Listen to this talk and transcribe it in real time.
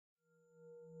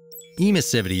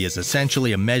Emissivity is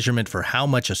essentially a measurement for how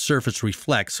much a surface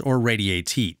reflects or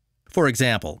radiates heat. For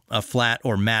example, a flat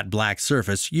or matte black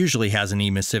surface usually has an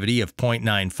emissivity of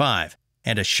 0.95,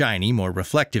 and a shiny, more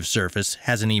reflective surface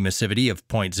has an emissivity of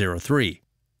 0.03.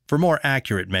 For more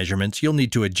accurate measurements, you'll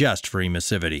need to adjust for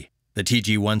emissivity. The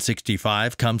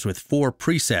TG165 comes with 4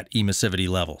 preset emissivity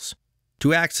levels.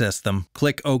 To access them,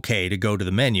 click OK to go to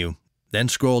the menu, then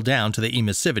scroll down to the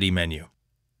emissivity menu.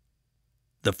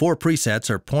 The 4 presets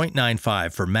are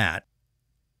 0.95 for matte,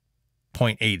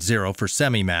 0.80 for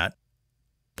semi-matte,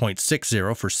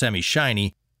 0.60 for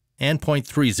semi-shiny, and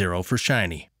 0.30 for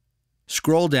shiny.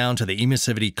 Scroll down to the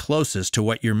emissivity closest to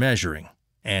what you're measuring,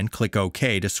 and click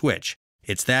OK to switch.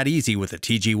 It's that easy with the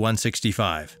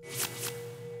TG165.